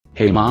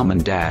Hey Mom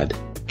and Dad,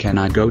 can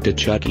I go to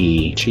Chuck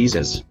E.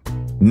 Cheese's?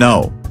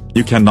 No,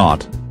 you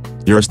cannot.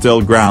 You're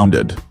still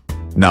grounded.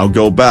 Now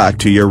go back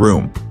to your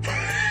room.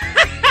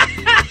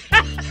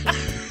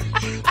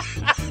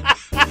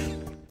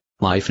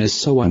 Life is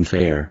so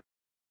unfair.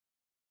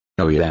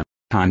 Oh yeah,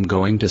 I'm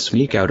going to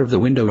sneak out of the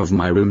window of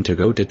my room to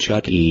go to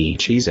Chuck E.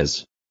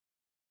 Cheese's.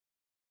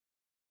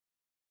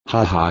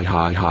 Ha ha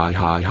ha ha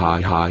ha ha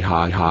ha ha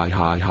ha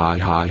ha ha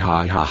ha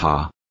ha ha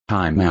ha.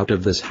 I'm out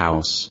of this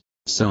house,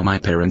 so my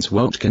parents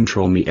won't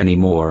control me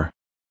anymore.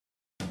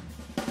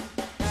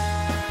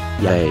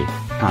 Yay,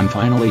 I'm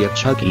finally at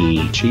Chuck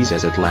E.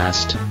 Cheese's at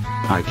last.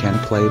 I can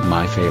play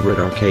my favorite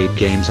arcade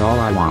games all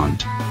I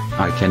want.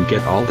 I can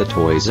get all the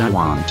toys I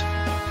want.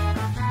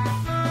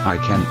 I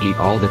can eat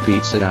all the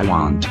pizza I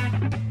want.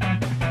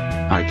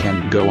 I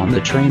can go on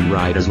the train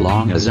ride as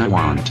long as I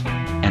want.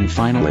 And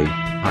finally,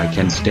 I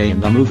can stay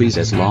in the movies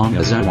as long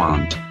as I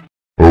want.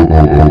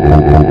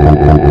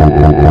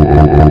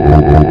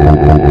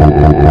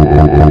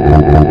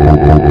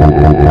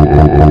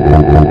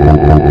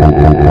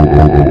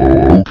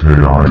 Okay,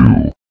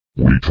 Caillou.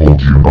 We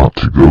told you not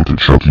to go to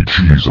Chuck E.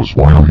 Cheese's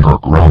while you're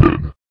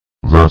grounded.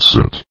 That's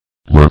it.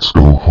 Let's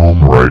go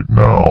home right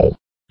now.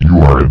 You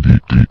are in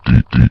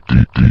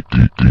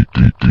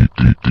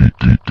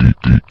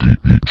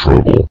deep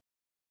trouble.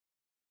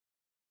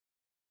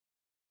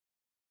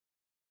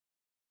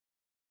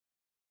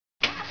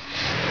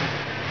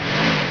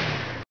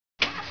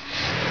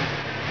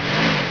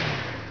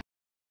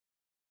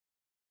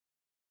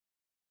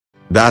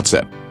 That's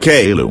it,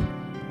 Caillou.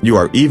 You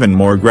are even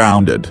more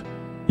grounded.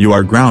 You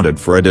are grounded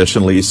for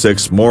additionally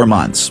 6 more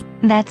months.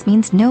 That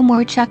means no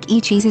more Chuck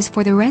E. Cheese's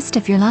for the rest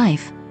of your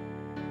life.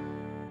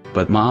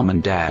 But Mom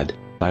and Dad,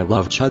 I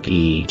love Chuck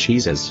E.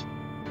 Cheese's.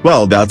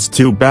 Well, that's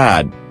too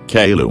bad,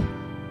 Caillou.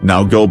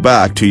 Now go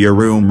back to your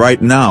room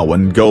right now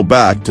and go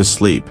back to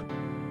sleep.